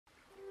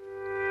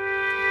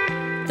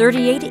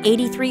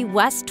3883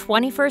 West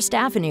 21st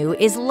Avenue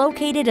is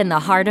located in the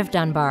heart of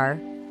Dunbar,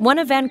 one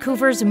of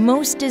Vancouver's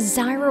most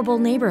desirable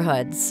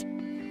neighborhoods.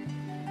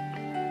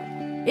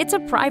 It's a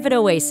private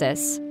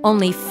oasis,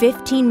 only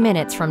 15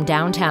 minutes from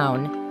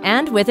downtown,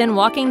 and within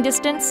walking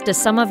distance to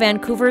some of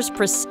Vancouver's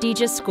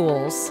prestigious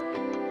schools.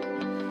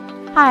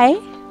 Hi,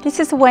 this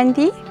is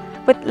Wendy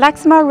with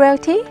Lexma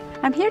Realty.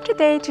 I'm here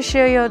today to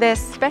show you this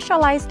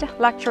specialized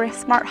luxury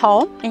smart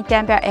home in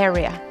Dunbar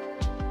area.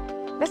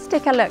 Let's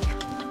take a look.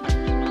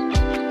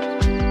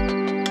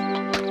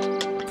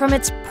 From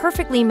its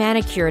perfectly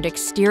manicured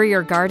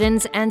exterior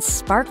gardens and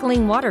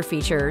sparkling water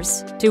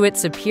features, to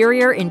its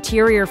superior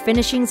interior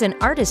finishings and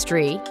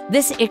artistry,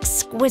 this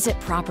exquisite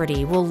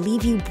property will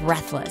leave you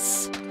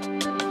breathless.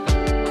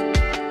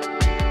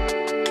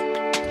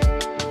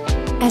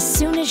 As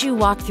soon as you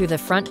walk through the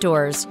front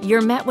doors, you're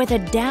met with a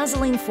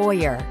dazzling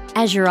foyer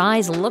as your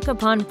eyes look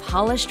upon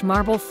polished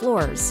marble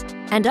floors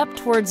and up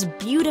towards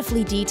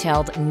beautifully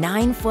detailed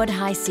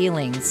 9-foot-high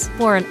ceilings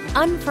for an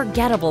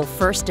unforgettable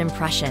first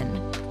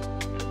impression.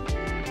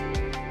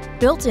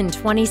 Built in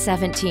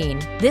 2017,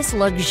 this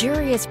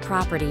luxurious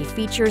property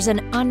features an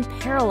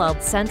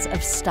unparalleled sense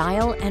of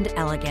style and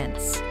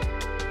elegance.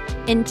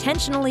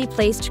 Intentionally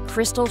placed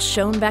crystal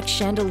Schoenbeck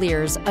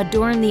chandeliers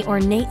adorn the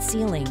ornate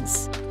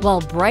ceilings,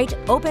 while bright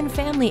open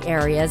family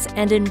areas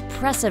and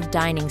impressive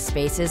dining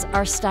spaces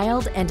are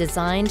styled and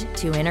designed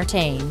to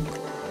entertain.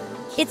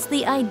 It's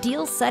the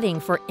ideal setting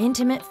for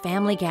intimate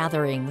family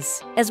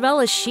gatherings, as well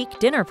as chic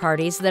dinner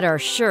parties that are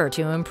sure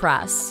to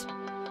impress.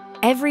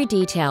 Every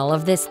detail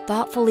of this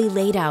thoughtfully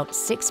laid out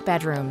 6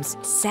 bedrooms,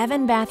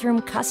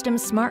 7-bathroom custom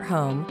smart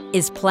home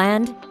is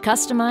planned,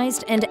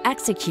 customized, and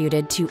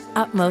executed to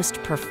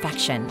utmost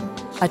perfection.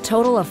 A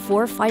total of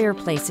 4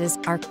 fireplaces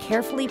are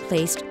carefully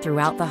placed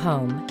throughout the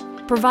home,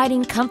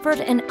 providing comfort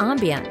and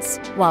ambience,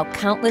 while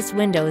countless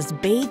windows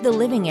bathe the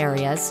living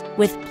areas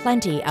with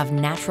plenty of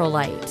natural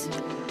light.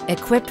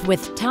 Equipped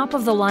with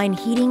top-of-the-line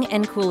heating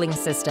and cooling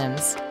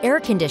systems, air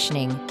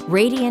conditioning,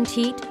 radiant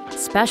heat,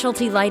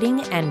 specialty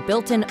lighting, and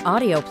built-in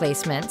audio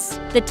placements,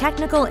 the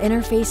technical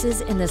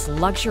interfaces in this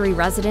luxury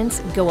residence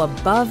go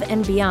above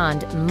and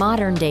beyond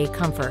modern-day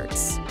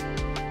comforts.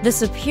 The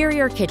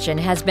superior kitchen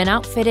has been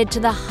outfitted to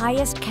the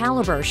highest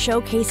caliber,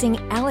 showcasing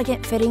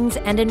elegant fittings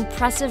and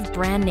impressive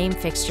brand-name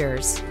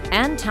fixtures,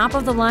 and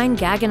top-of-the-line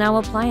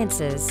Gaggenau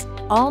appliances,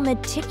 all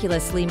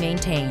meticulously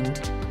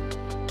maintained.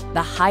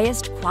 The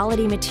highest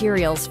quality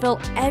materials fill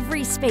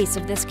every space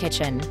of this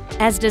kitchen,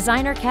 as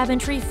designer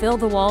cabinetry fill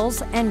the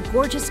walls and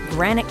gorgeous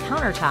granite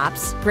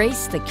countertops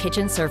grace the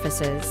kitchen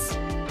surfaces.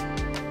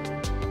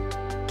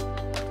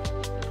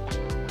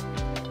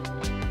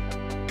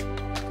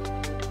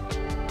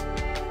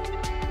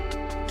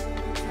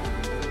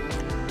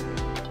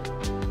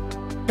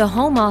 The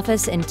home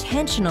office,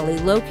 intentionally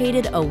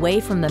located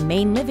away from the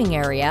main living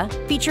area,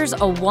 features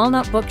a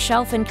walnut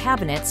bookshelf and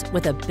cabinets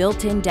with a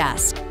built-in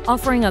desk,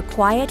 offering a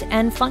quiet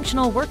and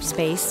functional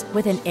workspace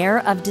with an air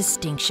of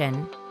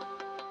distinction.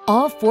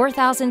 All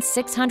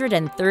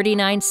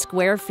 4,639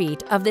 square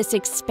feet of this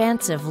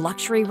expansive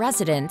luxury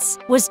residence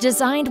was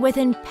designed with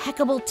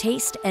impeccable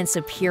taste and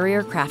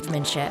superior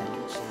craftsmanship.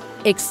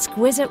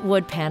 Exquisite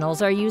wood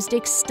panels are used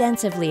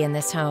extensively in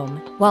this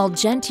home, while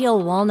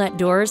genteel walnut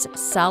doors,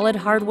 solid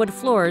hardwood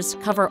floors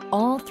cover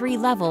all 3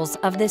 levels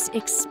of this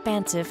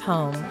expansive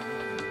home.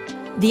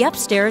 The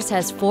upstairs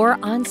has 4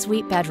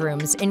 ensuite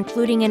bedrooms,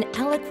 including an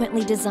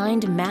eloquently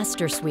designed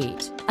master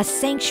suite, a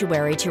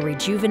sanctuary to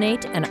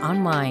rejuvenate and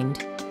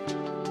unwind.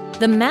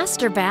 The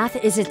master bath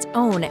is its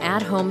own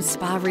at-home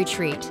spa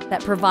retreat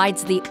that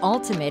provides the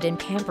ultimate in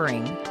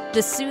pampering.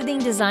 The soothing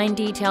design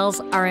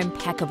details are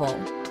impeccable.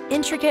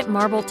 Intricate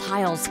marble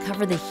tiles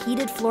cover the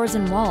heated floors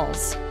and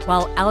walls,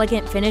 while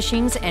elegant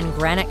finishings and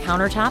granite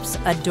countertops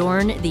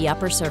adorn the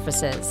upper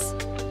surfaces.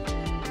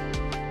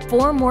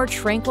 4 more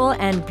tranquil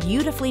and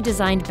beautifully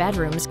designed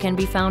bedrooms can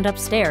be found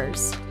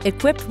upstairs,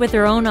 equipped with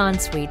their own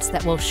en-suites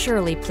that will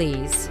surely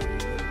please.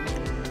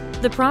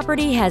 The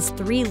property has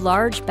 3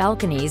 large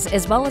balconies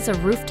as well as a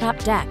rooftop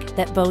deck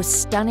that boasts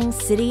stunning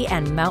city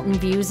and mountain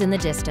views in the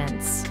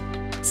distance.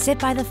 Sit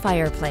by the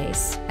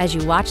fireplace as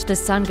you watch the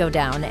sun go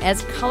down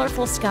as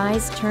colorful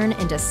skies turn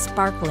into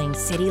sparkling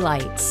city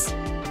lights.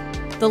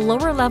 The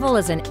lower level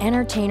is an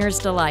entertainer's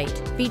delight,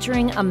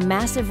 featuring a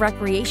massive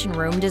recreation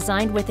room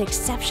designed with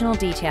exceptional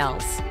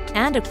details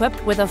and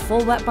equipped with a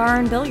full wet bar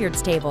and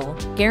billiards table,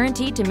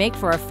 guaranteed to make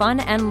for a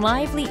fun and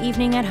lively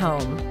evening at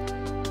home.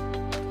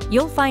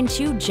 You'll find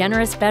 2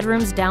 generous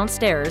bedrooms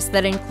downstairs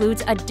that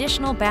includes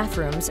additional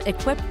bathrooms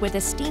equipped with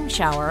a steam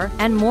shower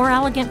and more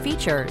elegant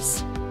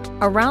features.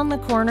 Around the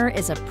corner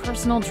is a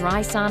personal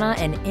dry sauna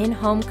and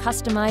in-home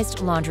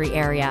customized laundry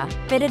area,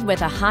 fitted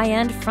with a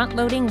high-end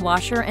front-loading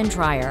washer and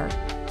dryer.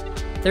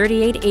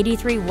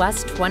 3883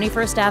 West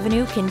 21st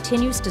Avenue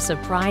continues to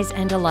surprise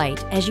and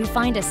delight as you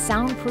find a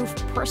soundproof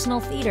personal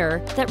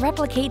theater that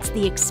replicates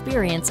the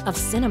experience of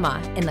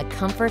cinema in the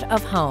comfort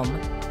of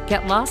home.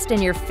 Get lost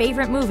in your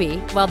favorite movie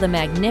while the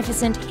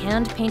magnificent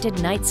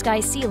hand-painted night sky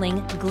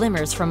ceiling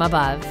glimmers from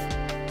above.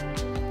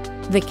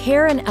 The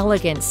care and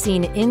elegance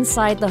seen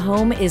inside the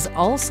home is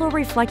also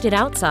reflected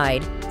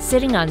outside.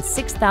 Sitting on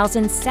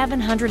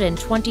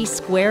 6,720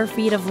 square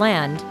feet of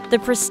land, the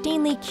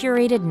pristinely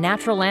curated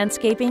natural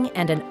landscaping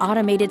and an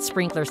automated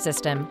sprinkler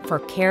system for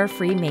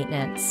carefree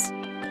maintenance.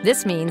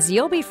 This means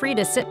you'll be free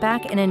to sit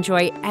back and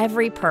enjoy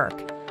every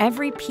perk,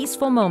 every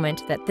peaceful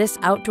moment that this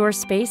outdoor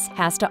space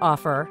has to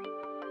offer.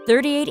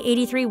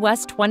 3883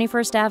 West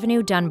 21st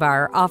Avenue,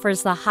 Dunbar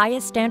offers the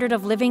highest standard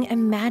of living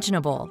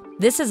imaginable.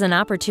 This is an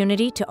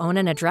opportunity to own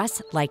an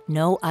address like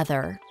no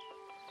other.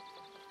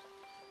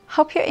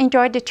 Hope you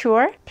enjoyed the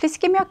tour. Please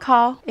give me a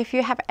call if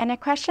you have any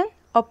question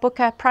or book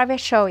a private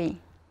showing.